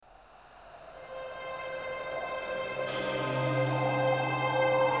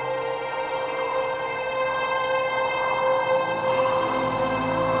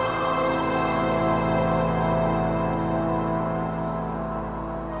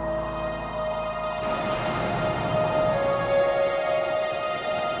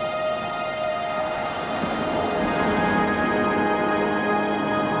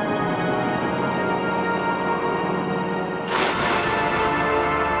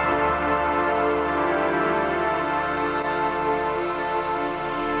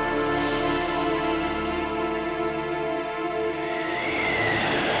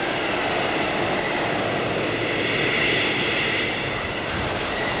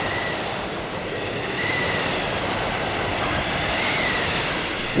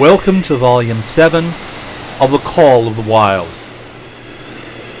Welcome to Volume 7 of The Call of the Wild.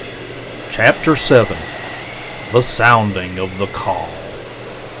 Chapter 7, The Sounding of the Call.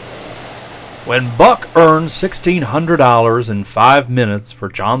 When Buck earned $1,600 in 5 minutes for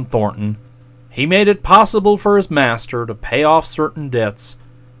John Thornton, he made it possible for his master to pay off certain debts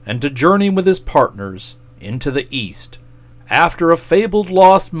and to journey with his partners into the East, after a fabled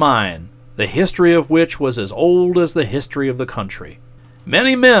lost mine, the history of which was as old as the history of the country.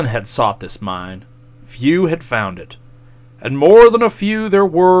 Many men had sought this mine, few had found it, and more than a few there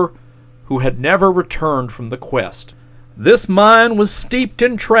were who had never returned from the quest. This mine was steeped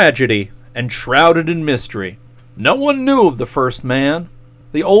in tragedy and shrouded in mystery. No one knew of the first man.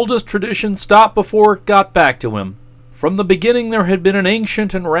 The oldest tradition stopped before it got back to him. From the beginning there had been an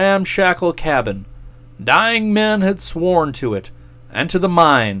ancient and ramshackle cabin. Dying men had sworn to it, and to the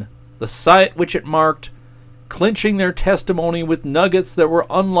mine, the site which it marked, clinching their testimony with nuggets that were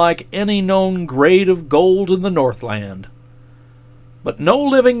unlike any known grade of gold in the Northland. But no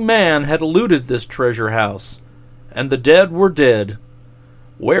living man had looted this treasure house, and the dead were dead.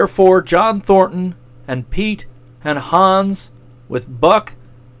 Wherefore John Thornton and Pete and Hans, with Buck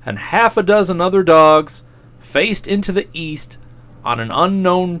and half a dozen other dogs, faced into the east on an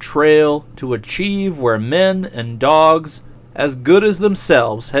unknown trail to achieve where men and dogs as good as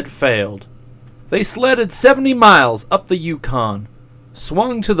themselves had failed. They sledded 70 miles up the Yukon,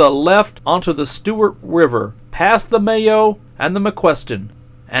 swung to the left onto the Stewart River, past the Mayo and the McQuestion,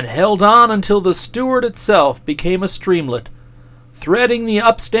 and held on until the Stewart itself became a streamlet, threading the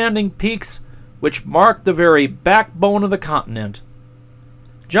upstanding peaks which marked the very backbone of the continent.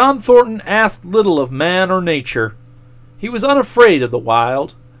 John Thornton asked little of man or nature. He was unafraid of the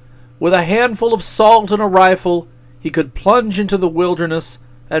wild. With a handful of salt and a rifle, he could plunge into the wilderness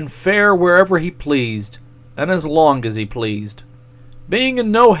and fare wherever he pleased, and as long as he pleased. Being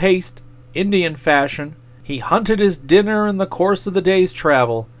in no haste, Indian fashion, he hunted his dinner in the course of the day's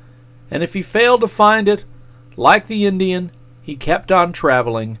travel, and if he failed to find it, like the Indian, he kept on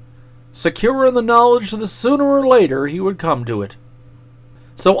traveling, secure in the knowledge that sooner or later he would come to it.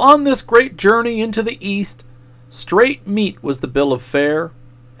 So on this great journey into the East, straight meat was the bill of fare.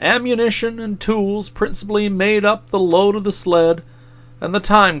 Ammunition and tools principally made up the load of the sled, and the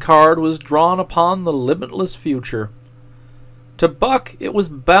time card was drawn upon the limitless future. To Buck it was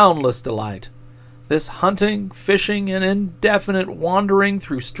boundless delight, this hunting, fishing, and indefinite wandering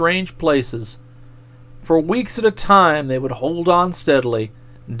through strange places. For weeks at a time they would hold on steadily,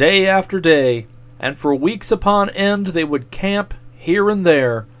 day after day, and for weeks upon end they would camp here and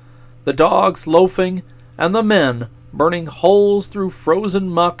there, the dogs loafing, and the men burning holes through frozen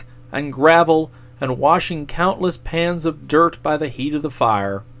muck and gravel and washing countless pans of dirt by the heat of the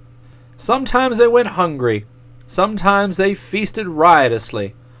fire. Sometimes they went hungry, sometimes they feasted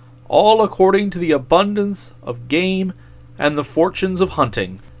riotously, all according to the abundance of game and the fortunes of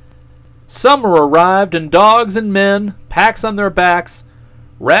hunting. Summer arrived, and dogs and men, packs on their backs,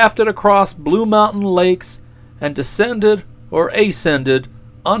 rafted across Blue Mountain lakes and descended or ascended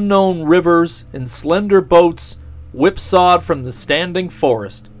unknown rivers in slender boats whipsawed from the standing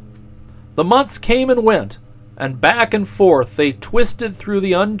forest. The months came and went, and back and forth they twisted through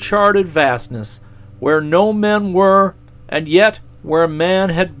the uncharted vastness, where no men were, and yet where man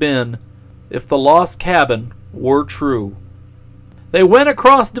had been, if the lost cabin were true. They went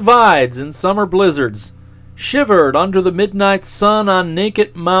across divides in summer blizzards, shivered under the midnight sun on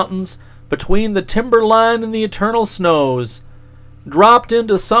naked mountains between the timberline and the eternal snows, dropped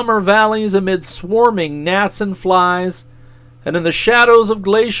into summer valleys amid swarming gnats and flies, and in the shadows of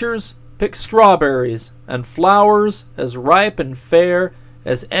glaciers picked strawberries and flowers as ripe and fair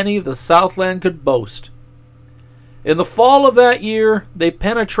as any the Southland could boast. In the fall of that year they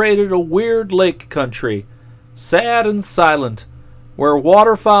penetrated a weird lake country, sad and silent, where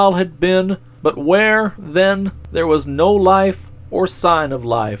waterfowl had been, but where, then, there was no life or sign of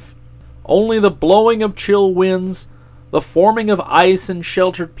life, only the blowing of chill winds, the forming of ice in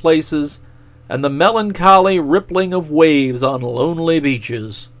sheltered places, and the melancholy rippling of waves on lonely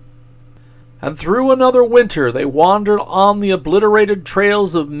beaches. And through another winter they wandered on the obliterated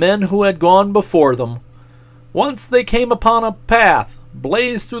trails of men who had gone before them. Once they came upon a path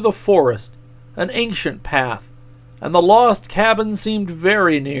blazed through the forest, an ancient path, and the lost cabin seemed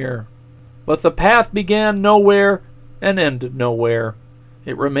very near. But the path began nowhere and ended nowhere.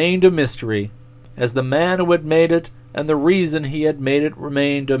 It remained a mystery, as the man who had made it and the reason he had made it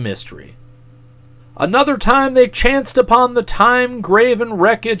remained a mystery. Another time they chanced upon the time-graven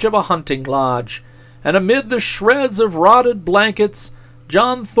wreckage of a hunting lodge, and amid the shreds of rotted blankets,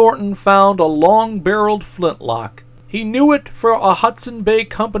 John Thornton found a long-barreled flintlock. He knew it for a Hudson Bay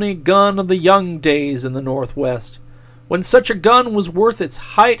Company gun of the young days in the Northwest, when such a gun was worth its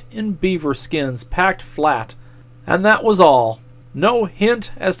height in beaver skins packed flat, and that was all. No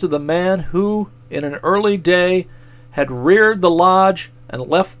hint as to the man who, in an early day, had reared the lodge and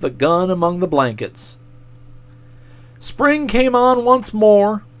left the gun among the blankets. Spring came on once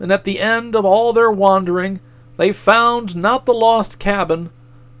more, and at the end of all their wandering, they found not the lost cabin,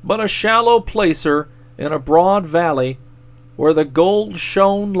 but a shallow placer in a broad valley, where the gold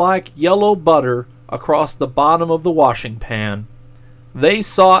shone like yellow butter across the bottom of the washing pan. They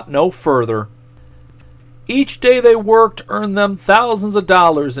sought no further. Each day they worked earned them thousands of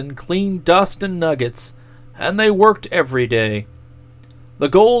dollars in clean dust and nuggets, and they worked every day. The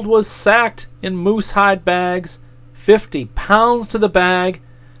gold was sacked in moose-hide bags, 50 pounds to the bag,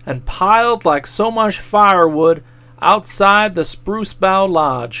 and piled like so much firewood outside the Spruce Bough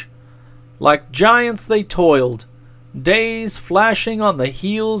Lodge. Like giants they toiled, days flashing on the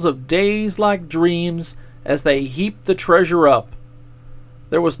heels of days like dreams as they heaped the treasure up.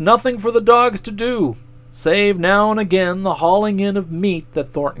 There was nothing for the dogs to do, save now and again the hauling in of meat that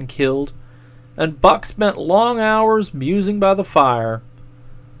Thornton killed, and Buck spent long hours musing by the fire.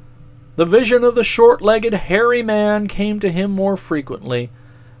 The vision of the short-legged, hairy man came to him more frequently,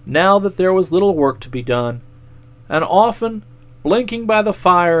 now that there was little work to be done, and often, blinking by the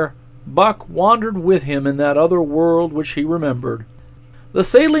fire, Buck wandered with him in that other world which he remembered. The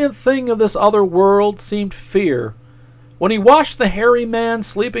salient thing of this other world seemed fear. When he watched the hairy man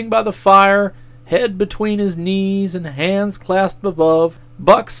sleeping by the fire, head between his knees and hands clasped above,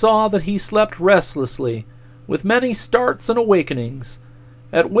 Buck saw that he slept restlessly, with many starts and awakenings,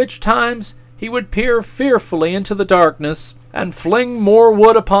 at which times he would peer fearfully into the darkness and fling more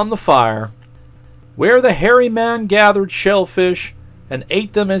wood upon the fire. Where the hairy man gathered shellfish, and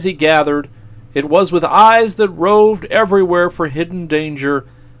ate them as he gathered, it was with eyes that roved everywhere for hidden danger,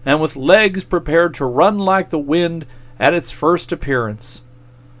 and with legs prepared to run like the wind at its first appearance.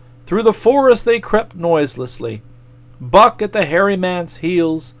 Through the forest they crept noiselessly, Buck at the hairy man's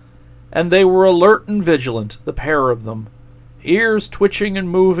heels, and they were alert and vigilant, the pair of them, ears twitching and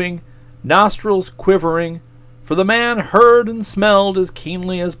moving, nostrils quivering, for the man heard and smelled as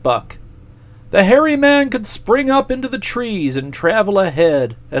keenly as Buck. The hairy man could spring up into the trees and travel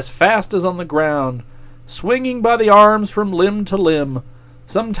ahead, as fast as on the ground, swinging by the arms from limb to limb,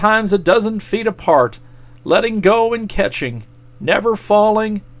 sometimes a dozen feet apart, letting go and catching, never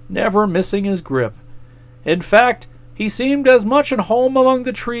falling, never missing his grip. In fact, he seemed as much at home among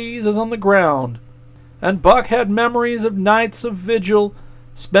the trees as on the ground, and Buck had memories of nights of vigil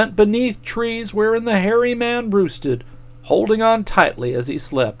spent beneath trees wherein the hairy man roosted, holding on tightly as he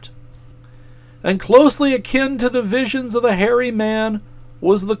slept. And closely akin to the visions of the hairy man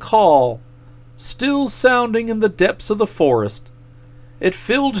was the call, still sounding in the depths of the forest. It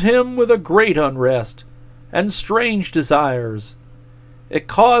filled him with a great unrest and strange desires. It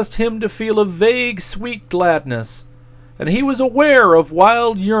caused him to feel a vague, sweet gladness, and he was aware of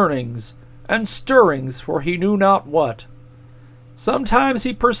wild yearnings and stirrings for he knew not what. Sometimes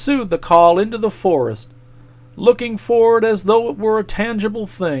he pursued the call into the forest, looking for it as though it were a tangible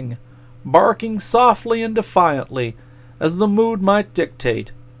thing, barking softly and defiantly as the mood might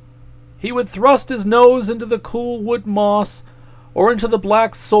dictate. He would thrust his nose into the cool wood moss or into the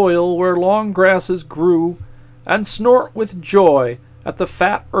black soil where long grasses grew, and snort with joy at the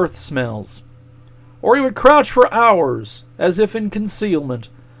fat earth smells. Or he would crouch for hours, as if in concealment,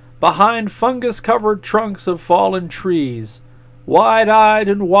 behind fungus-covered trunks of fallen trees, wide-eyed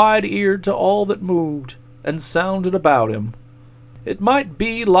and wide-eared to all that moved and sounded about him. It might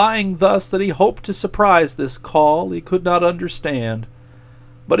be lying thus that he hoped to surprise this call he could not understand,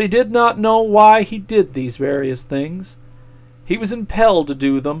 but he did not know why he did these various things. He was impelled to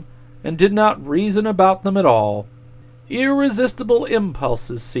do them, and did not reason about them at all. Irresistible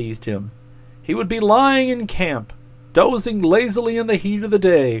impulses seized him. He would be lying in camp, dozing lazily in the heat of the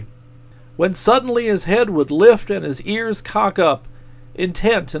day, when suddenly his head would lift and his ears cock up,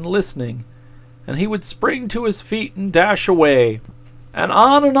 intent and listening, and he would spring to his feet and dash away, and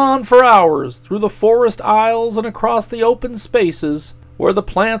on for hours, through the forest aisles and across the open spaces where the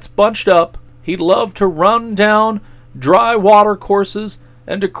plants bunched up. He loved to run down dry water courses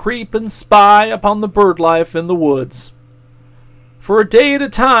and to creep and spy upon the bird life in the woods. For a day at a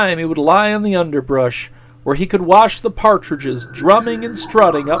time he would lie in the underbrush, where he could watch the partridges drumming and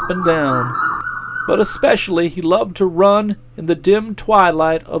strutting up and down. But especially he loved to run in the dim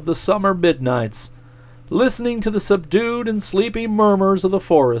twilight of the summer midnights, listening to the subdued and sleepy murmurs of the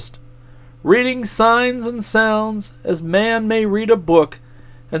forest, reading signs and sounds as man may read a book,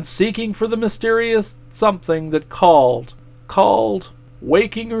 and seeking for the mysterious something that called,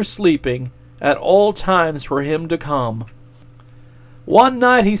 waking or sleeping, at all times for him to come. One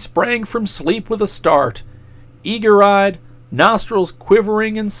night he sprang from sleep with a start, eager-eyed, nostrils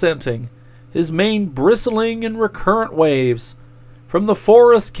quivering and scenting, his mane bristling in recurrent waves. From the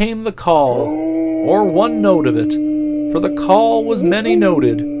forest came the call, or one note of it, for the call was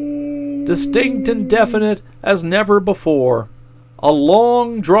many-noted, distinct and definite as never before, a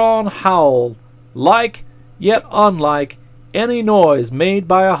long-drawn howl, like, yet unlike, any noise made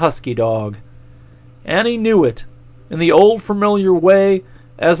by a husky dog. And he knew it, in the old familiar way,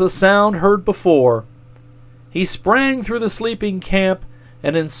 as a sound heard before. He sprang through the sleeping camp,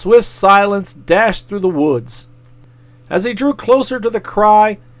 and in swift silence dashed through the woods. As he drew closer to the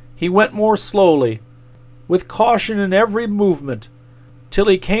cry, he went more slowly, with caution in every movement, till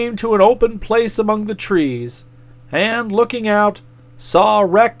he came to an open place among the trees, and, looking out, saw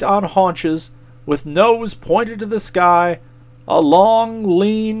erect on haunches, with nose pointed to the sky, a long,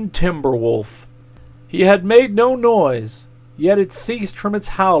 lean timber wolf. He had made no noise, yet it ceased from its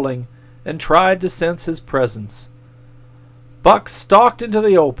howling, and tried to sense his presence. Buck stalked into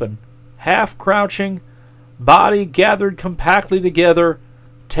the open, half crouching, body gathered compactly together,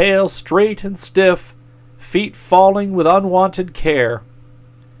 tail straight and stiff, feet falling with unwonted care.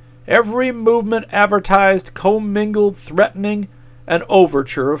 Every movement advertised commingled threatening and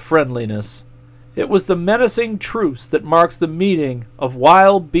overture of friendliness. It was the menacing truce that marks the meeting of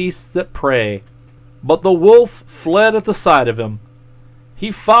wild beasts that prey. But the wolf fled at the sight of him.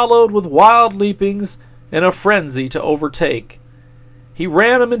 He followed with wild leapings in a frenzy to overtake. He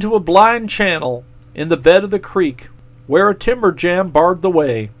ran him into a blind channel in the bed of the creek, where a timber jam barred the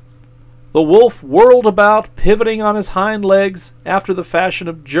way. The wolf whirled about, pivoting on his hind legs after the fashion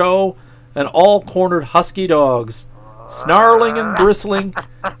of Joe and all-cornered husky dogs, snarling and bristling,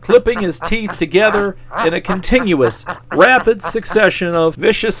 clipping his teeth together in a continuous, rapid succession of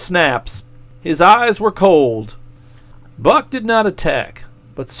vicious snaps. His eyes were cold. Buck did not attack,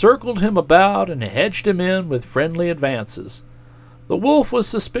 but circled him about and hedged him in with friendly advances. The wolf was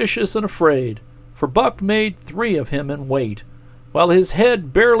suspicious and afraid, for Buck made 3 of him in weight, while his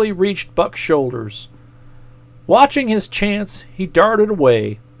head barely reached Buck's shoulders. Watching his chance, he darted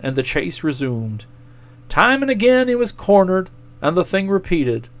away, and the chase resumed. Time and again he was cornered, and the thing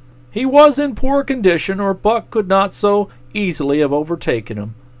repeated. He was in poor condition, or Buck could not so easily have overtaken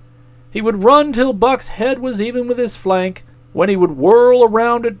him. He would run till Buck's head was even with his flank, when he would whirl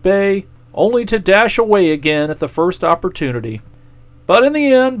around at bay, only to dash away again at the first opportunity. But in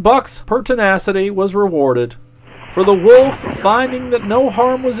the end, Buck's pertinacity was rewarded, for the wolf, finding that no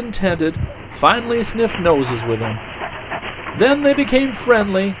harm was intended, finally sniffed noses with him. Then they became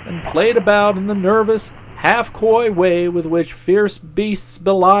friendly and played about in the nervous, half-coy way with which fierce beasts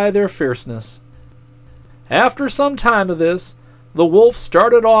belie their fierceness. After some time of this, the wolf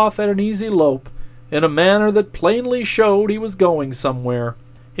started off at an easy lope, in a manner that plainly showed he was going somewhere.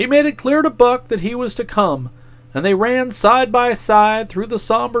 He made it clear to Buck that he was to come, and they ran side by side through the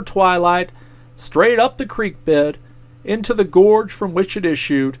somber twilight, straight up the creek bed, into the gorge from which it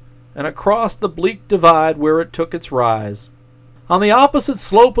issued, and across the bleak divide where it took its rise. On the opposite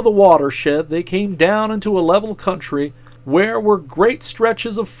slope of the watershed they came down into a level country where were great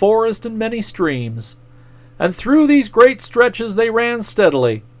stretches of forest and many streams, and through these great stretches they ran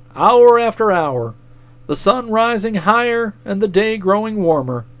steadily, hour after hour, the sun rising higher and the day growing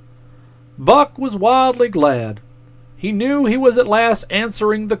warmer. Buck was wildly glad. He knew he was at last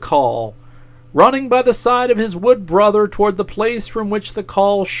answering the call, running by the side of his wood brother toward the place from which the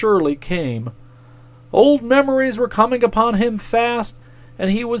call surely came. Old memories were coming upon him fast, and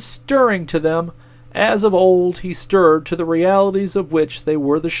he was stirring to them, as of old he stirred to the realities of which they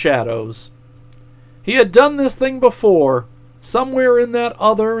were the shadows. He had done this thing before, somewhere in that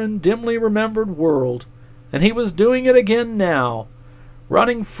other and dimly remembered world, and he was doing it again now,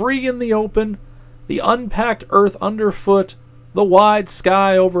 running free in the open, the unpacked earth underfoot, the wide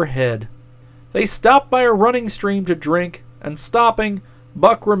sky overhead. They stopped by a running stream to drink, and stopping,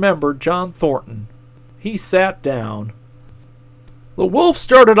 Buck remembered John Thornton. He sat down. The wolf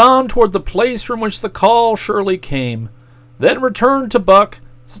started on toward the place from which the call surely came, then returned to Buck,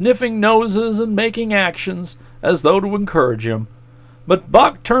 sniffing noses and making actions as though to encourage him. But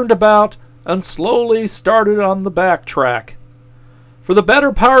Buck turned about and slowly started on the back track. For the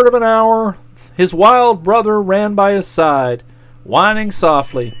better part of an hour, his wild brother ran by his side, whining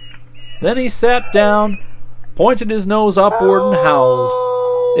softly. Then he sat down, pointed his nose upward, and howled.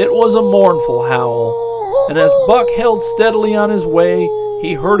 It was a mournful howl, and as Buck held steadily on his way,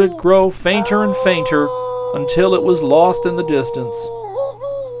 he heard it grow fainter and fainter until it was lost in the distance.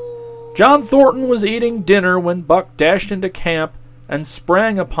 John Thornton was eating dinner when Buck dashed into camp and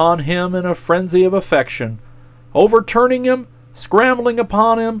sprang upon him in a frenzy of affection, overturning him, scrambling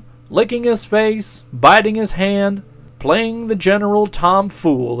upon him, licking his face, biting his hand, playing the general Tom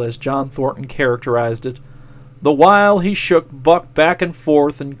Fool, as John Thornton characterized it, the while he shook Buck back and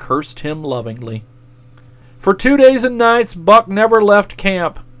forth and cursed him lovingly. For 2 days and nights Buck never left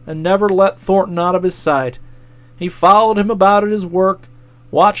camp and never let Thornton out of his sight. He followed him about at his work,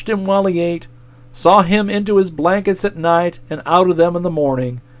 watched him while he ate, saw him into his blankets at night and out of them in the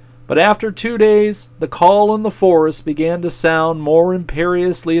morning. But after 2 days, the call in the forest began to sound more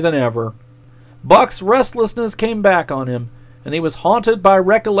imperiously than ever. Buck's restlessness came back on him, and he was haunted by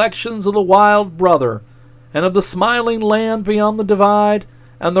recollections of the wild brother, and of the smiling land beyond the divide,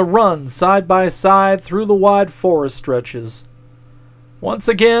 and the run side by side through the wide forest stretches. Once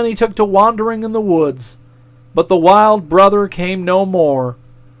again he took to wandering in the woods, but the wild brother came no more,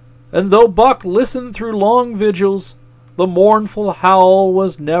 and though Buck listened through long vigils, the mournful howl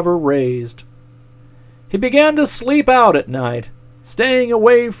was never raised. He began to sleep out at night, staying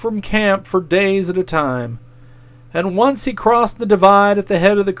away from camp for days at a time, and once he crossed the divide at the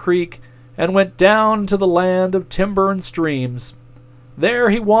head of the creek and went down to the land of timber and streams. There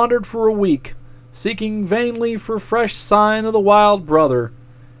he wandered for a week, seeking vainly for fresh sign of the wild brother,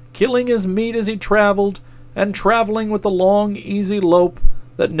 killing his meat as he traveled, and traveling with the long, easy lope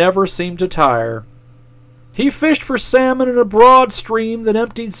that never seemed to tire. He fished for salmon in a broad stream that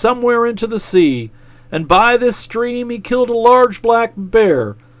emptied somewhere into the sea, and by this stream he killed a large black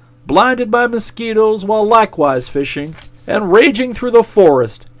bear, blinded by mosquitoes while likewise fishing, and raging through the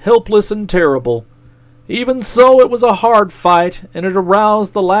forest, helpless and terrible. Even so, it was a hard fight, and it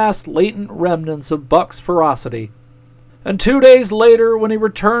aroused the last latent remnants of Buck's ferocity. And 2 days later, when he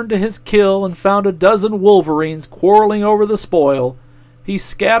returned to his kill and found a dozen wolverines quarreling over the spoil, he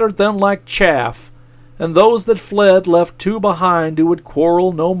scattered them like chaff, and those that fled left 2 behind who would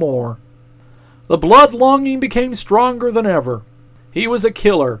quarrel no more. The blood-longing became stronger than ever. He was a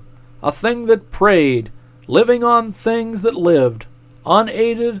killer, a thing that preyed, living on things that lived,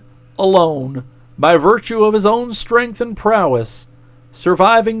 unaided, alone, by virtue of his own strength and prowess,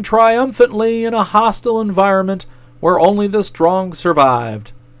 surviving triumphantly in a hostile environment where only the strong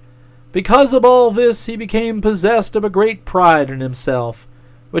survived. Because of all this, he became possessed of a great pride in himself,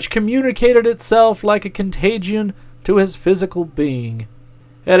 which communicated itself like a contagion to his physical being.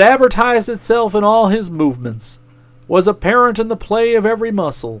 It advertised itself in all his movements, was apparent in the play of every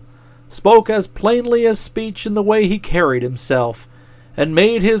muscle, spoke as plainly as speech in the way he carried himself, and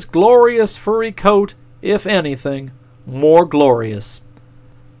made his glorious furry coat, if anything, more glorious.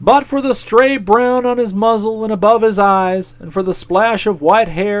 But for the stray brown on his muzzle and above his eyes, and for the splash of white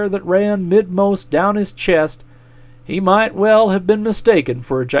hair that ran midmost down his chest, he might well have been mistaken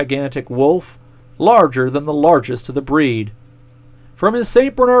for a gigantic wolf, larger than the largest of the breed. From his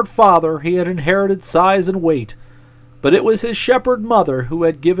St. Bernard father he had inherited size and weight, but it was his shepherd mother who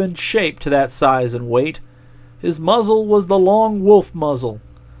had given shape to that size and weight. His muzzle was the long wolf muzzle,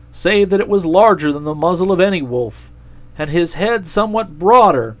 save that it was larger than the muzzle of any wolf, and his head somewhat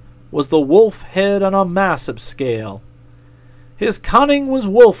broader was the wolf head on a massive scale. His cunning was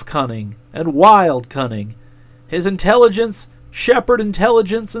wolf cunning and wild cunning, his intelligence shepherd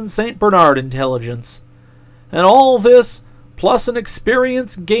intelligence and St. Bernard intelligence, and all this, plus an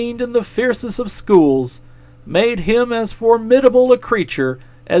experience gained in the fiercest of schools, made him as formidable a creature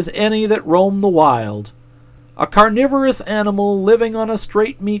as any that roamed the wild. A carnivorous animal living on a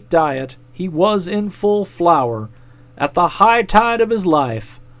straight meat diet, he was in full flower, at the high tide of his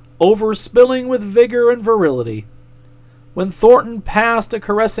life, overspilling with vigor and virility. When Thornton passed a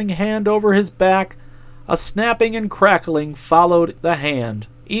caressing hand over his back, a snapping and crackling followed the hand,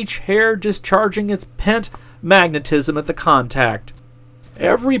 each hair discharging its pent magnetism at the contact.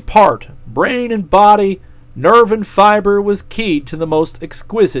 Every part, brain and body, nerve and fiber, was keyed to the most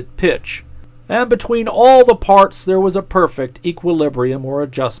exquisite pitch, and between all the parts there was a perfect equilibrium or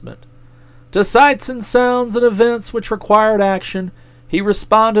adjustment. To sights and sounds and events which required action, he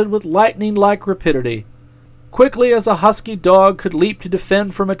responded with lightning-like rapidity. Quickly as a husky dog could leap to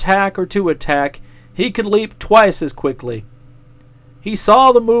defend from attack or to attack, he could leap twice as quickly. He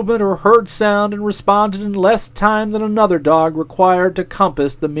saw the movement or heard sound and responded in less time than another dog required to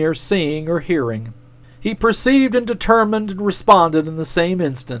compass the mere seeing or hearing. He perceived and determined and responded in the same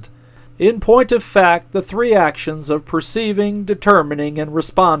instant. In point of fact, the 3 actions of perceiving, determining, and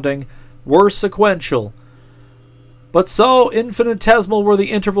responding were sequential, but so infinitesimal were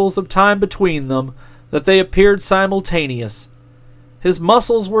the intervals of time between them that they appeared simultaneous. His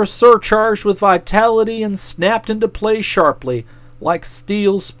muscles were surcharged with vitality and snapped into play sharply, like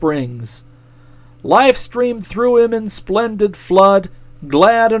steel springs. Life streamed through him in splendid flood,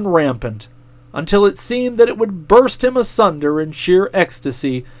 glad and rampant, until it seemed that it would burst him asunder in sheer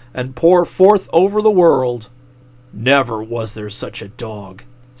ecstasy and pour forth over the world. "Never was there such a dog,"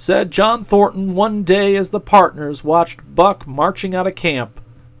 said John Thornton one day as the partners watched Buck marching out of camp.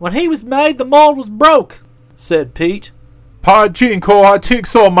 "When he was made, the mold was broke," said Pete. "Pa Jinko, I think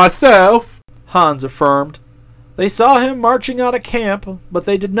so myself," Hans affirmed. They saw him marching out of camp, but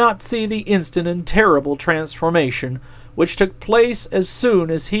they did not see the instant and terrible transformation which took place as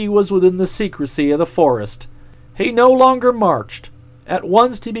soon as he was within the secrecy of the forest. He no longer marched. At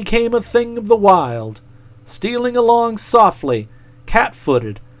once he became a thing of the wild, stealing along softly,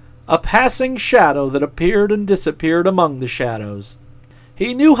 cat-footed, a passing shadow that appeared and disappeared among the shadows.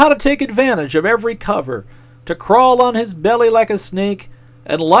 He knew how to take advantage of every cover, to crawl on his belly like a snake,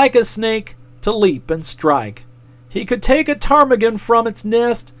 and like a snake to leap and strike. He could take a ptarmigan from its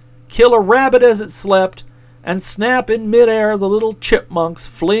nest, kill a rabbit as it slept, and snap in midair the little chipmunks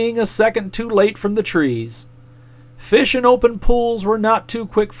fleeing a second too late from the trees. Fish in open pools were not too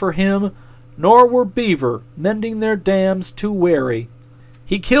quick for him, nor were beaver, mending their dams, too wary.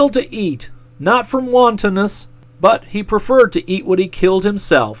 He killed to eat, not from wantonness, but he preferred to eat what he killed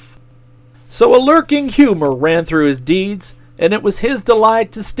himself. So a lurking humor ran through his deeds, and it was his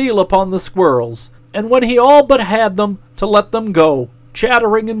delight to steal upon the squirrels, and when he all but had them, to let them go,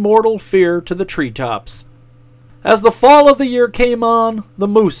 chattering in mortal fear to the treetops. As the fall of the year came on, the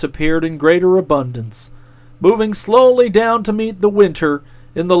moose appeared in greater abundance, moving slowly down to meet the winter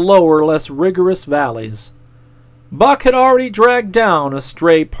in the lower, less rigorous valleys. Buck had already dragged down a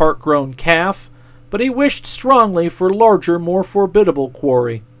stray part-grown calf, but he wished strongly for larger, more formidable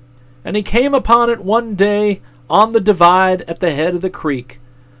quarry, and he came upon it one day on the divide at the head of the creek.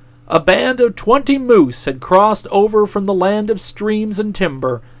 A band of 20 moose had crossed over from the land of streams and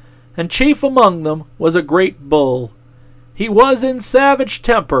timber, and chief among them was a great bull. He was in savage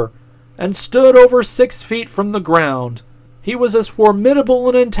temper, and stood over 6 feet from the ground. He was as formidable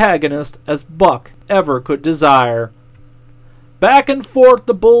an antagonist as Buck ever could desire. Back and forth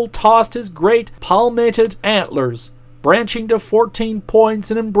the bull tossed his great palmated antlers, branching to 14 points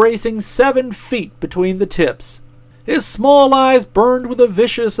and embracing 7 feet between the tips. His small eyes burned with a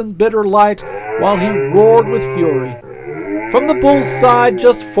vicious and bitter light, while he roared with fury. From the bull's side,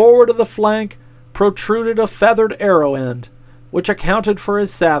 just forward of the flank, protruded a feathered arrow end, which accounted for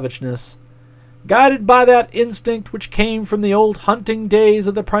his savageness. Guided by that instinct which came from the old hunting days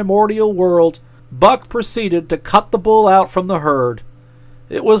of the primordial world, Buck proceeded to cut the bull out from the herd.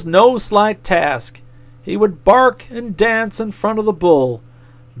 It was no slight task. He would bark and dance in front of the bull,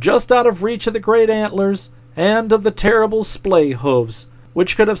 just out of reach of the great antlers and of the terrible splay hooves,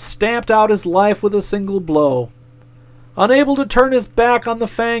 which could have stamped out his life with a single blow. Unable to turn his back on the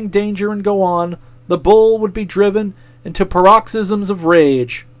fanged danger and go on, the bull would be driven into paroxysms of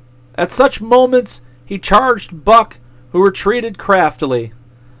rage. At such moments he charged Buck, who retreated craftily,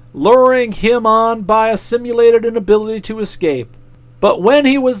 luring him on by a simulated inability to escape. But when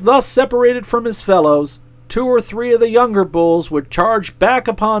he was thus separated from his fellows, 2 or 3 of the younger bulls would charge back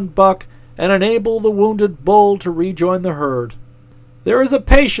upon Buck and enable the wounded bull to rejoin the herd. There is a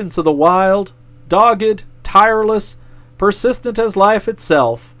patience of the wild, dogged, tireless, persistent as life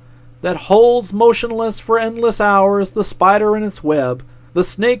itself, that holds motionless for endless hours the spider in its web, the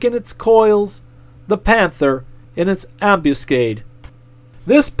snake in its coils, the panther in its ambuscade.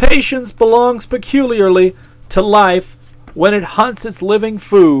 This patience belongs peculiarly to life when it hunts its living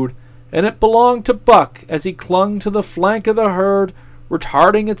food, and it belonged to Buck as he clung to the flank of the herd,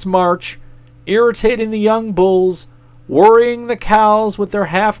 retarding its march, irritating the young bulls, worrying the cows with their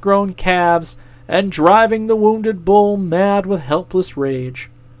half-grown calves, and driving the wounded bull mad with helpless rage.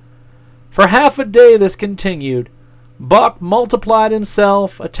 For half a day this continued. Buck multiplied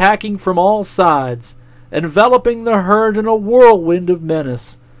himself, attacking from all sides, enveloping the herd in a whirlwind of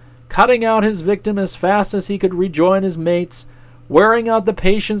menace, cutting out his victim as fast as he could rejoin his mates, wearing out the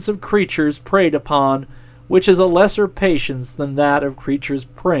patience of creatures preyed upon, which is a lesser patience than that of creatures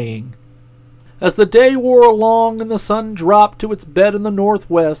preying. As the day wore along and the sun dropped to its bed in the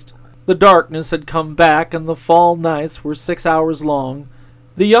northwest, the darkness had come back and the fall nights were 6 hours long.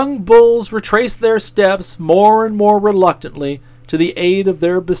 The young bulls retraced their steps more and more reluctantly to the aid of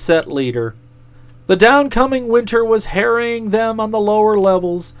their beset leader. The downcoming winter was harrying them on the lower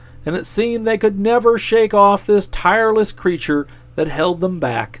levels, and it seemed they could never shake off this tireless creature that held them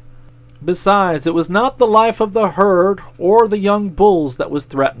back. Besides, it was not the life of the herd or the young bulls that was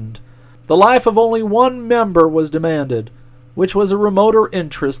threatened. The life of only one member was demanded, which was a remoter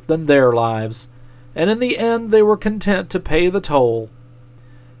interest than their lives, and in the end they were content to pay the toll.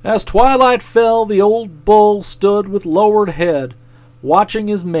 As twilight fell, the old bull stood with lowered head, watching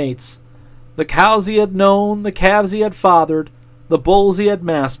his mates, the cows he had known, the calves he had fathered, the bulls he had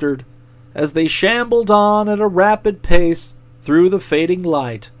mastered, as they shambled on at a rapid pace through the fading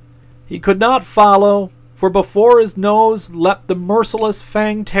light. He could not follow, for before his nose leapt the merciless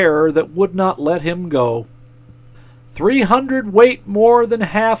fanged terror that would not let him go. 300 weight more than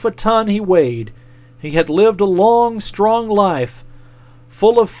half a ton he weighed. He had lived a long, strong life,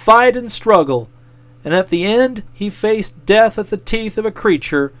 full of fight and struggle, and at the end he faced death at the teeth of a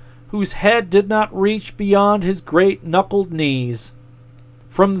creature whose head did not reach beyond his great knuckled knees.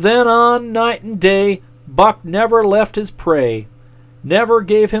 From then on, night and day, Buck never left his prey, never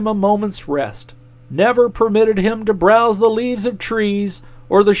gave him a moment's rest, never permitted him to browse the leaves of trees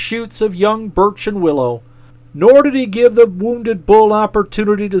or the shoots of young birch and willow, nor did he give the wounded bull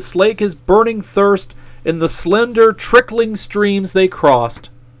opportunity to slake his burning thirst in the slender, trickling streams they crossed.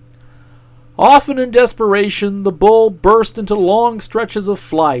 Often in desperation, the bull burst into long stretches of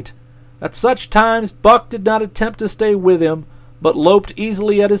flight. At such times, Buck did not attempt to stay with him, but loped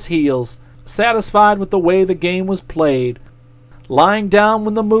easily at his heels, satisfied with the way the game was played, lying down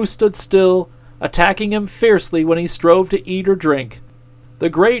when the moose stood still, attacking him fiercely when he strove to eat or drink. The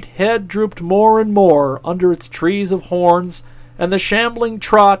great head drooped more and more under its trees of horns, and the shambling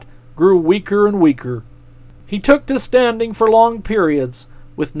trot grew weaker and weaker. He took to standing for long periods,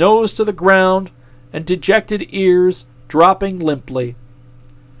 with nose to the ground and dejected ears dropping limply.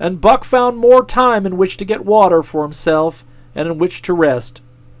 And Buck found more time in which to get water for himself and in which to rest.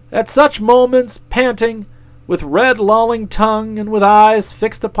 At such moments, panting, with red lolling tongue and with eyes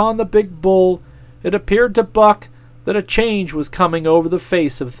fixed upon the big bull, it appeared to Buck that a change was coming over the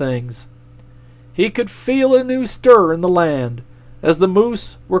face of things. He could feel a new stir in the land. As the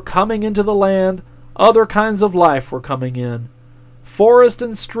moose were coming into the land, other kinds of life were coming in. Forest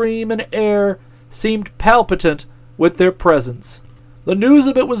and stream and air seemed palpitant with their presence. The news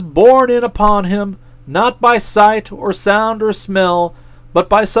of it was borne in upon him, not by sight or sound or smell, but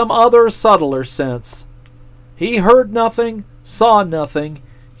by some other subtler sense. He heard nothing, saw nothing,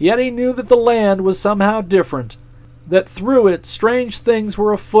 yet he knew that the land was somehow different, that through it strange things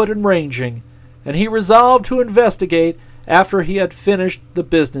were afoot and ranging, and he resolved to investigate after he had finished the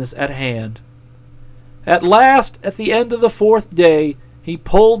business at hand. At last, at the end of the 4th day, he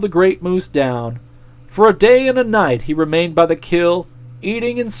pulled the great moose down. For a day and a night he remained by the kill,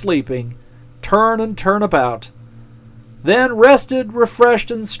 eating and sleeping, turn and turn about. Then, rested, refreshed,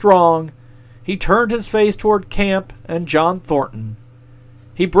 and strong, he turned his face toward camp and John Thornton.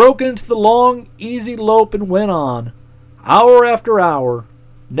 He broke into the long, easy lope and went on, hour after hour,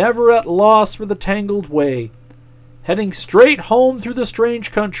 never at loss for the tangled way, heading straight home through the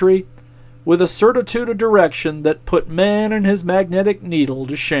strange country, with a certitude of direction that put man and his magnetic needle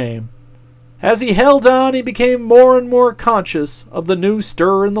to shame. As he held on, he became more and more conscious of the new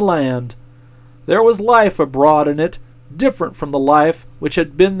stir in the land. There was life abroad in it, different from the life which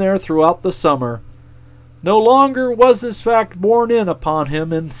had been there throughout the summer. No longer was this fact borne in upon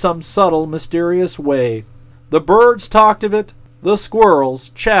him in some subtle, mysterious way. The birds talked of it, the squirrels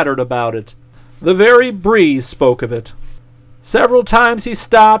chattered about it, the very breeze spoke of it. Several times he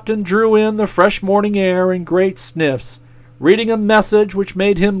stopped and drew in the fresh morning air in great sniffs, reading a message which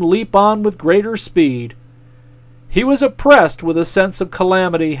made him leap on with greater speed. He was oppressed with a sense of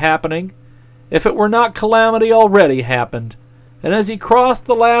calamity happening, if it were not calamity already happened, and as he crossed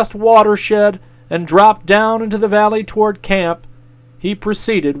the last watershed and dropped down into the valley toward camp, he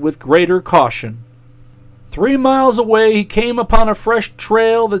proceeded with greater caution. 3 miles away he came upon a fresh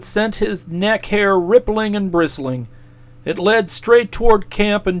trail that sent his neck hair rippling and bristling. It led straight toward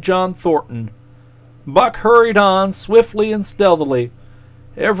camp and John Thornton. Buck hurried on, swiftly and stealthily,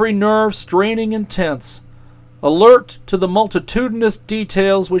 every nerve straining and tense, alert to the multitudinous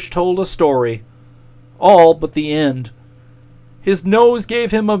details which told a story, all but the end. His nose gave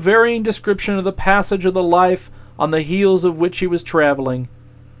him a varying description of the passage of the life on the heels of which he was traveling.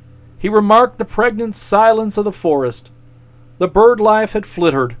 He remarked the pregnant silence of the forest. The bird life had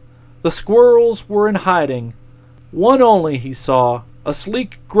flittered. The squirrels were in hiding. One only he saw, a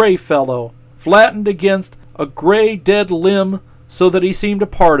sleek gray fellow, flattened against a gray dead limb so that he seemed a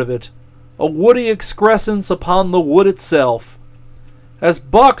part of it, a woody excrescence upon the wood itself. As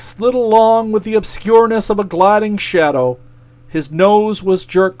Buck slid along with the obscureness of a gliding shadow, his nose was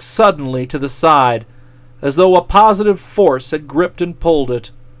jerked suddenly to the side, as though a positive force had gripped and pulled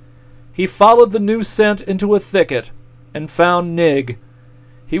it. He followed the new scent into a thicket, and found Nig.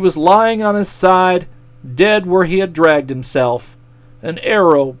 He was lying on his side, dead where he had dragged himself, an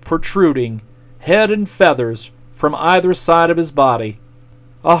arrow protruding, head and feathers from either side of his body.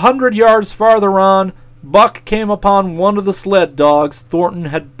 100 yards farther on, Buck came upon one of the sled dogs Thornton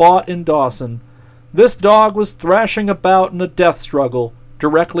had bought in Dawson. This dog was thrashing about in a death struggle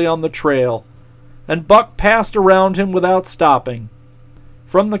directly on the trail, and Buck passed around him without stopping.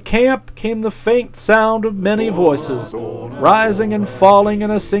 From the camp came the faint sound of many voices, rising and falling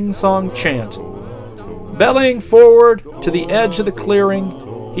in a sing-song chant. Bellying forward to the edge of the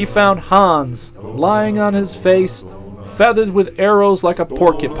clearing, he found Hans lying on his face, feathered with arrows like a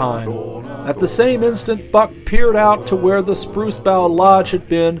porcupine. At the same instant, Buck peered out to where the spruce bough lodge had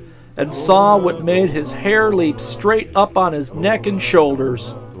been and saw what made his hair leap straight up on his neck and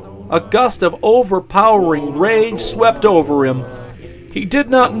shoulders. A gust of overpowering rage swept over him. He did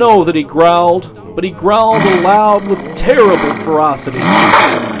not know that he growled, but he growled aloud with terrible ferocity.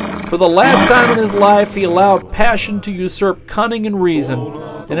 For the last time in his life, he allowed passion to usurp cunning and reason,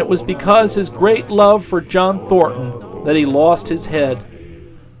 and it was because his great love for John Thornton that he lost his head.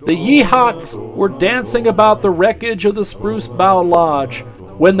 The Yeehats were dancing about the wreckage of the Spruce Bough Lodge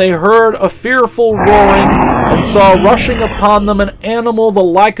when they heard a fearful roaring and saw rushing upon them an animal the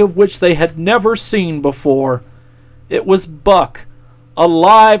like of which they had never seen before. It was Buck, a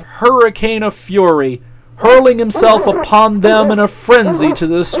live hurricane of fury, hurling himself upon them in a frenzy to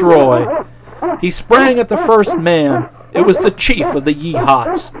destroy. He sprang at the first man. It was the chief of the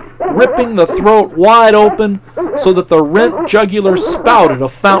Yeehats, ripping the throat wide open so that the rent jugular spouted a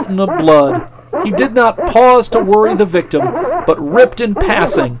fountain of blood. He did not pause to worry the victim, but ripped in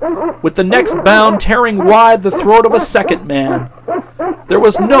passing, with the next bound tearing wide the throat of a second man. There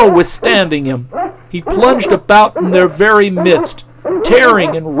was no withstanding him. He plunged about in their very midst,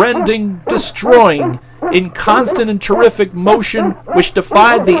 tearing and rending, destroying, in constant and terrific motion which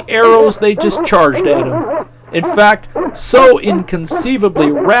defied the arrows they discharged at him. In fact, so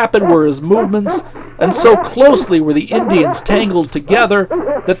inconceivably rapid were his movements, and so closely were the Indians tangled together,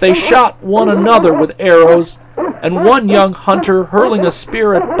 that they shot one another with arrows, and one young hunter, hurling a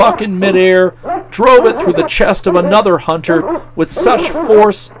spear at Buck in midair, drove it through the chest of another hunter with such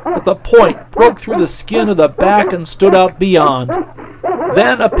force that the point broke through the skin of the back and stood out beyond.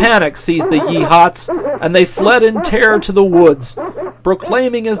 Then a panic seized the Yeehats, and they fled in terror to the woods,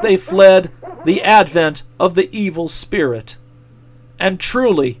 proclaiming as they fled the advent of the evil spirit. And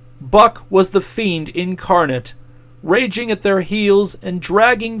truly, Buck was the fiend incarnate, raging at their heels and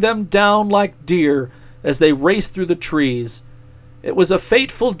dragging them down like deer as they raced through the trees. It was a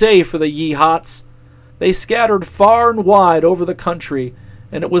fateful day for the Yeehats. They scattered far and wide over the country,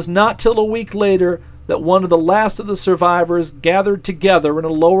 and it was not till a week later that one of the last of the survivors gathered together in a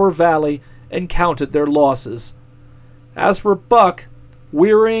lower valley and counted their losses. As for Buck,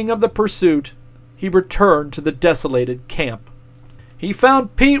 wearying of the pursuit, he returned to the desolated camp. He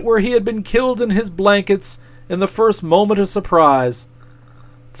found Pete where he had been killed in his blankets in the first moment of surprise.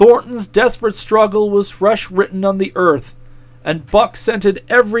 Thornton's desperate struggle was fresh written on the earth, and Buck scented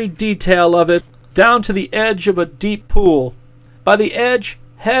every detail of it down to the edge of a deep pool. By the edge,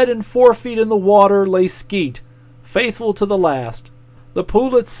 head and 4 feet in the water, lay Skeet, faithful to the last. The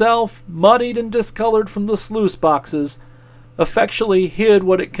pool itself, muddied and discolored from the sluice boxes, effectually hid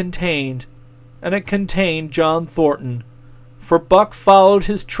what it contained, and it contained John Thornton, for Buck followed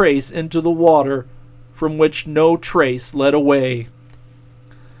his trace into the water, from which no trace led away.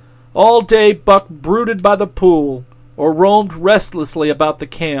 All day Buck brooded by the pool, or roamed restlessly about the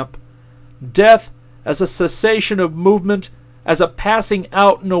camp. Death, as a cessation of movement, as a passing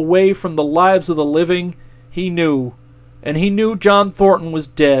out and away from the lives of the living, he knew, and he knew John Thornton was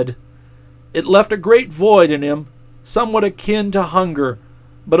dead. It left a great void in him, somewhat akin to hunger,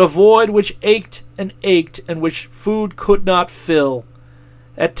 but a void which ached and which food could not fill.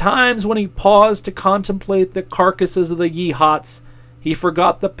 At times when he paused to contemplate the carcasses of the Yeehats, he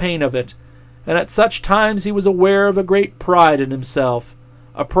forgot the pain of it, and at such times he was aware of a great pride in himself,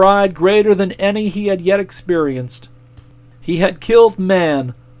 a pride greater than any he had yet experienced. He had killed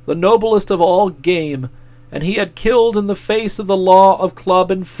man, the noblest of all game, and he had killed in the face of the law of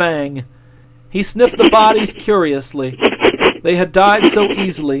club and fang. He sniffed the bodies curiously. They had died so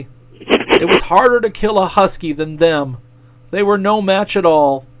easily. It was harder to kill a husky than them. They were no match at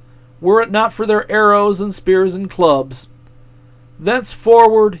all, were it not for their arrows and spears and clubs.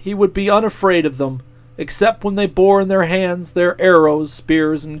 Thenceforward he would be unafraid of them, except when they bore in their hands their arrows,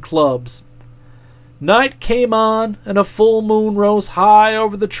 spears, and clubs. Night came on, and a full moon rose high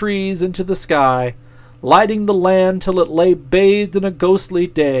over the trees into the sky, lighting the land till it lay bathed in a ghostly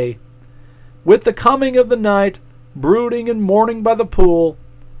day. With the coming of the night, brooding and mourning by the pool,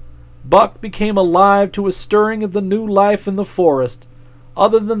 Buck became alive to a stirring of the new life in the forest,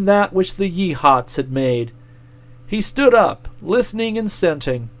 other than that which the Yeehats had made. He stood up, listening and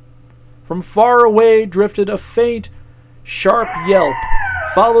scenting. From far away drifted a faint, sharp yelp,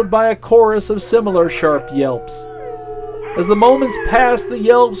 followed by a chorus of similar sharp yelps. As the moments passed, the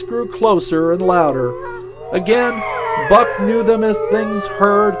yelps grew closer and louder. Again, Buck knew them as things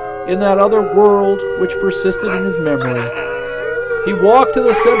heard in that other world which persisted in his memory. He walked to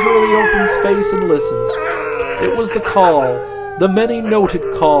the center of the open space and listened. It was the call, the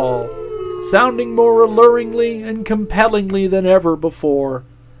many-noted call, sounding more alluringly and compellingly than ever before.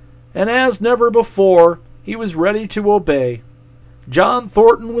 And as never before, he was ready to obey. John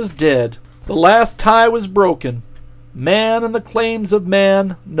Thornton was dead. The last tie was broken. Man and the claims of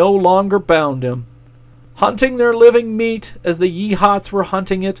man no longer bound him. Hunting their living meat as the Yeehats were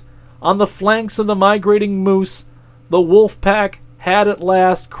hunting it, on the flanks of the migrating moose, the wolf pack had at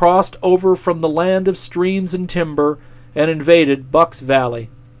last crossed over from the land of streams and timber and invaded Buck's Valley.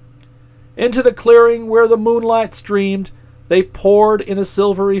 Into the clearing where the moonlight streamed, they poured in a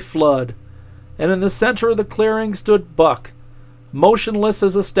silvery flood, and in the center of the clearing stood Buck, motionless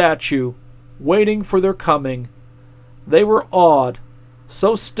as a statue, waiting for their coming. They were awed.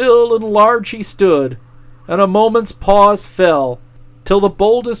 So still and large he stood, and a moment's pause fell, till the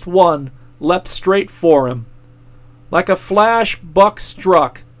boldest one leapt straight for him. Like a flash Buck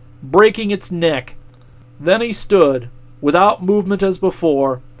struck, breaking its neck. Then he stood, without movement as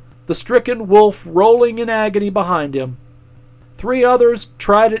before, the stricken wolf rolling in agony behind him. 3 others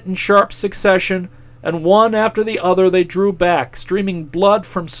tried it in sharp succession, and one after the other they drew back, streaming blood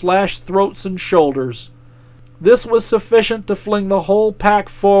from slashed throats and shoulders. This was sufficient to fling the whole pack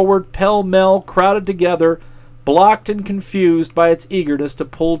forward pell-mell, crowded together, blocked and confused by its eagerness to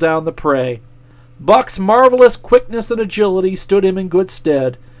pull down the prey. Buck's marvelous quickness and agility stood him in good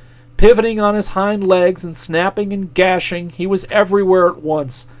stead. Pivoting on his hind legs and snapping and gashing, he was everywhere at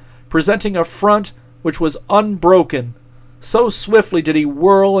once, presenting a front which was unbroken. So swiftly did he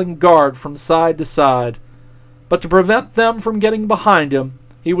whirl and guard from side to side. But to prevent them from getting behind him,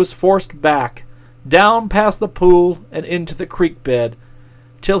 he was forced back, down past the pool and into the creek bed,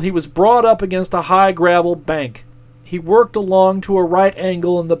 till he was brought up against a high gravel bank. He worked along to a right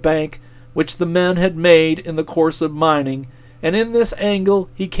angle in the bank, which the men had made in the course of mining, and in this angle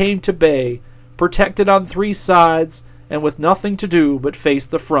he came to bay, protected on 3 sides, and with nothing to do but face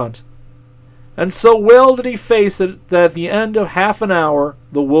the front. And so well did he face it that at the end of half an hour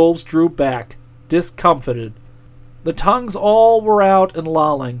the wolves drew back, discomfited. The tongues all were out and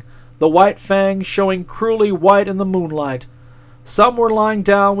lolling, the white fangs showing cruelly white in the moonlight. Some were lying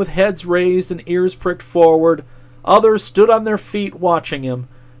down with heads raised and ears pricked forward. Others stood on their feet watching him.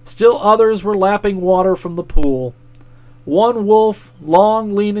 Still others were lapping water from the pool. One wolf,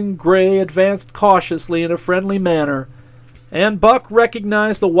 long, lean, and gray, advanced cautiously in a friendly manner, and Buck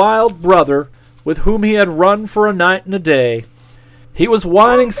recognized the wild brother with whom he had run for a night and a day. He was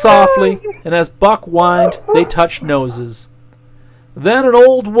whining softly, and as Buck whined, they touched noses. Then an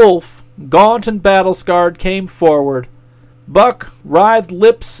old wolf, gaunt and battle-scarred, came forward. Buck writhed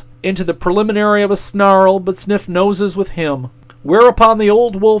lips into the preliminary of a snarl, but sniffed noses with him, whereupon the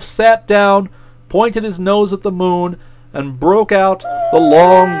old wolf sat down, pointed his nose at the moon, and broke out the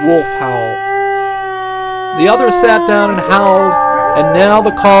long wolf howl. The others sat down and howled, and now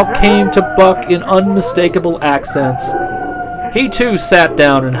the call came to Buck in unmistakable accents. He too sat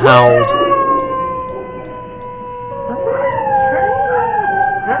down and howled.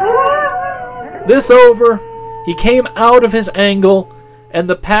 This over, he came out of his angle, and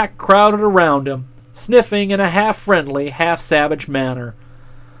the pack crowded around him, sniffing in a half-friendly, half-savage manner.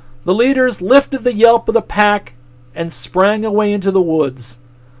 The leaders lifted the yelp of the pack and sprang away into the woods.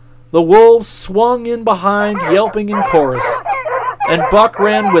 The wolves swung in behind, yelping in chorus, and Buck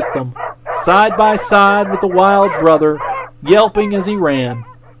ran with them, side by side with the wild brother, yelping as he ran.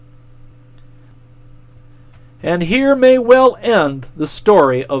 And here may well end the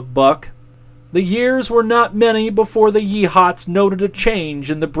story of Buck. The years were not many before the Yeehats noted a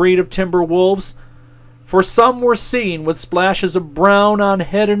change in the breed of timber wolves, for some were seen with splashes of brown on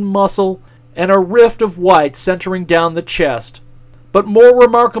head and muscle, and a rift of white centering down the chest. But more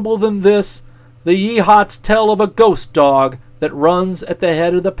remarkable than this, the Yeehats tell of a ghost dog that runs at the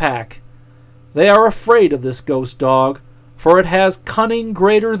head of the pack. They are afraid of this ghost dog, for it has cunning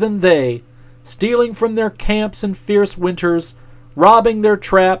greater than they, stealing from their camps in fierce winters, robbing their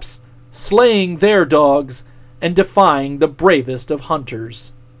traps, slaying their dogs, and defying the bravest of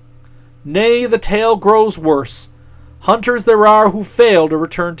hunters. Nay, the tale grows worse. Hunters there are who fail to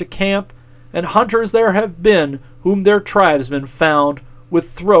return to camp, and hunters there have been whom their tribesmen found with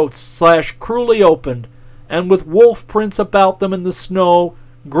throats slashed cruelly open, and with wolf prints about them in the snow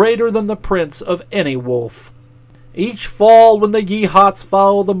greater than the prints of any wolf. Each fall, when the Yeehats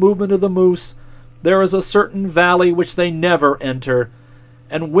follow the movement of the moose, there is a certain valley which they never enter,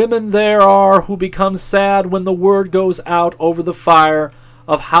 and women there are who become sad when the word goes out over the fire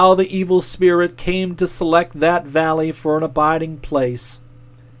of how the evil spirit came to select that valley for an abiding place.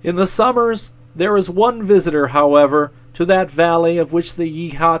 In the summers, there is one visitor, however, to that valley of which the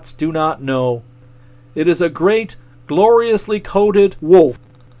Yeehats do not know. It is a great, gloriously coated wolf,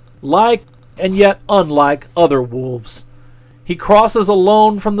 like and yet unlike other wolves. He crosses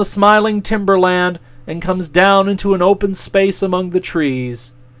alone from the smiling timberland and comes down into an open space among the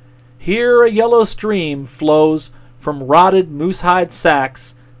trees. Here a yellow stream flows from rotted moosehide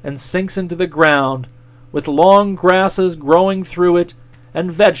sacks and sinks into the ground, with long grasses growing through it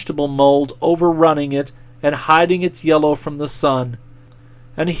and vegetable mold overrunning it and hiding its yellow from the sun.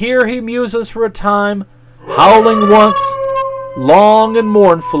 And here he muses for a time, howling once, long and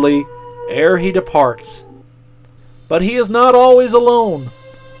mournfully, ere he departs. But he is not always alone.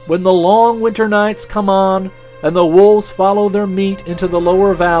 When the long winter nights come on, and the wolves follow their meat into the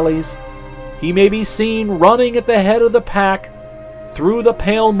lower valleys, he may be seen running at the head of the pack, through the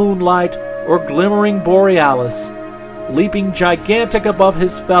pale moonlight or glimmering borealis, leaping gigantic above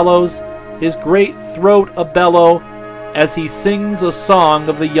his fellows, his great throat a-bellow, as he sings a song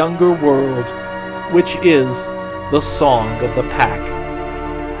of the younger world, which is the song of the pack.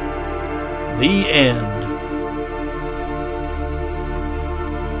 The end.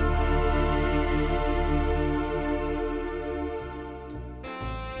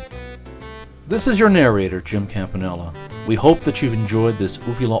 This is your narrator, Jim Campanella. We hope that you've enjoyed this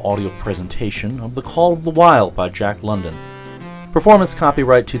Uvula audio presentation of The Call of the Wild by Jack London. Performance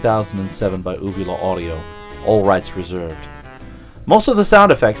copyright 2007 by Uvula Audio. All rights reserved. Most of the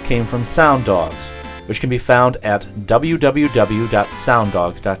sound effects came from Sound Dogs, which can be found at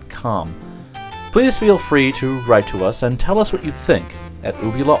www.sounddogs.com. Please feel free to write to us and tell us what you think at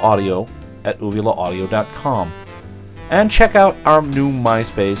uvulaaudio@uvulaaudio.com. And check out our new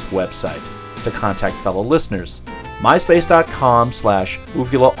MySpace website to contact fellow listeners,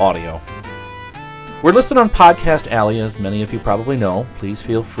 myspace.com/uvulaaudio. We're listed on Podcast Alley, as many of you probably know. Please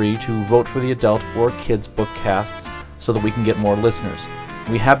feel free to vote for the adult or kids bookcasts so that we can get more listeners.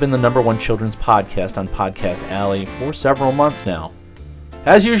 We have been the #1 children's podcast on Podcast Alley for several months now.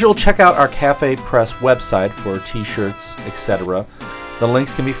 As usual, check out our Cafe Press website for t-shirts, etc. The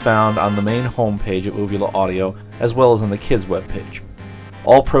links can be found on the main homepage of Uvula Audio, as well as on the kids' webpage.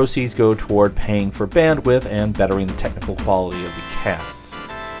 All proceeds go toward paying for bandwidth and bettering the technical quality of the casts.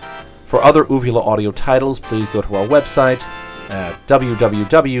 For other Uvula Audio titles, please go to our website at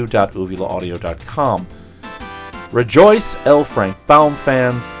www.uvulaaudio.com. Rejoice, L. Frank Baum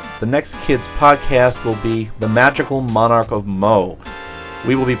fans! The next kids' podcast will be The Magical Monarch of Mo.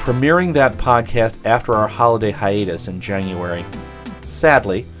 We will be premiering that podcast after our holiday hiatus in January.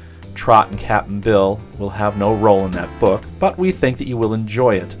 Sadly, Trot and Captain Bill will have no role in that book, but we think that you will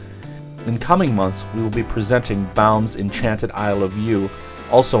enjoy it. In coming months, we will be presenting Baum's Enchanted Isle of Yew,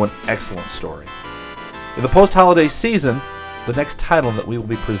 also an excellent story. In the post-holiday season, the next title that we will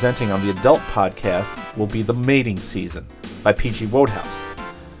be presenting on the adult podcast will be The Mating Season by P.G. Wodehouse.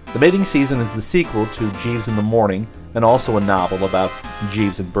 The Mating Season is the sequel to Jeeves in the Morning, and also a novel about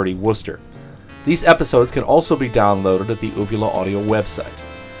Jeeves and Bertie Wooster. These episodes can also be downloaded at the Uvula Audio website.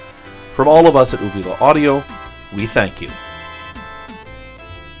 From all of us at Uvula Audio, we thank you.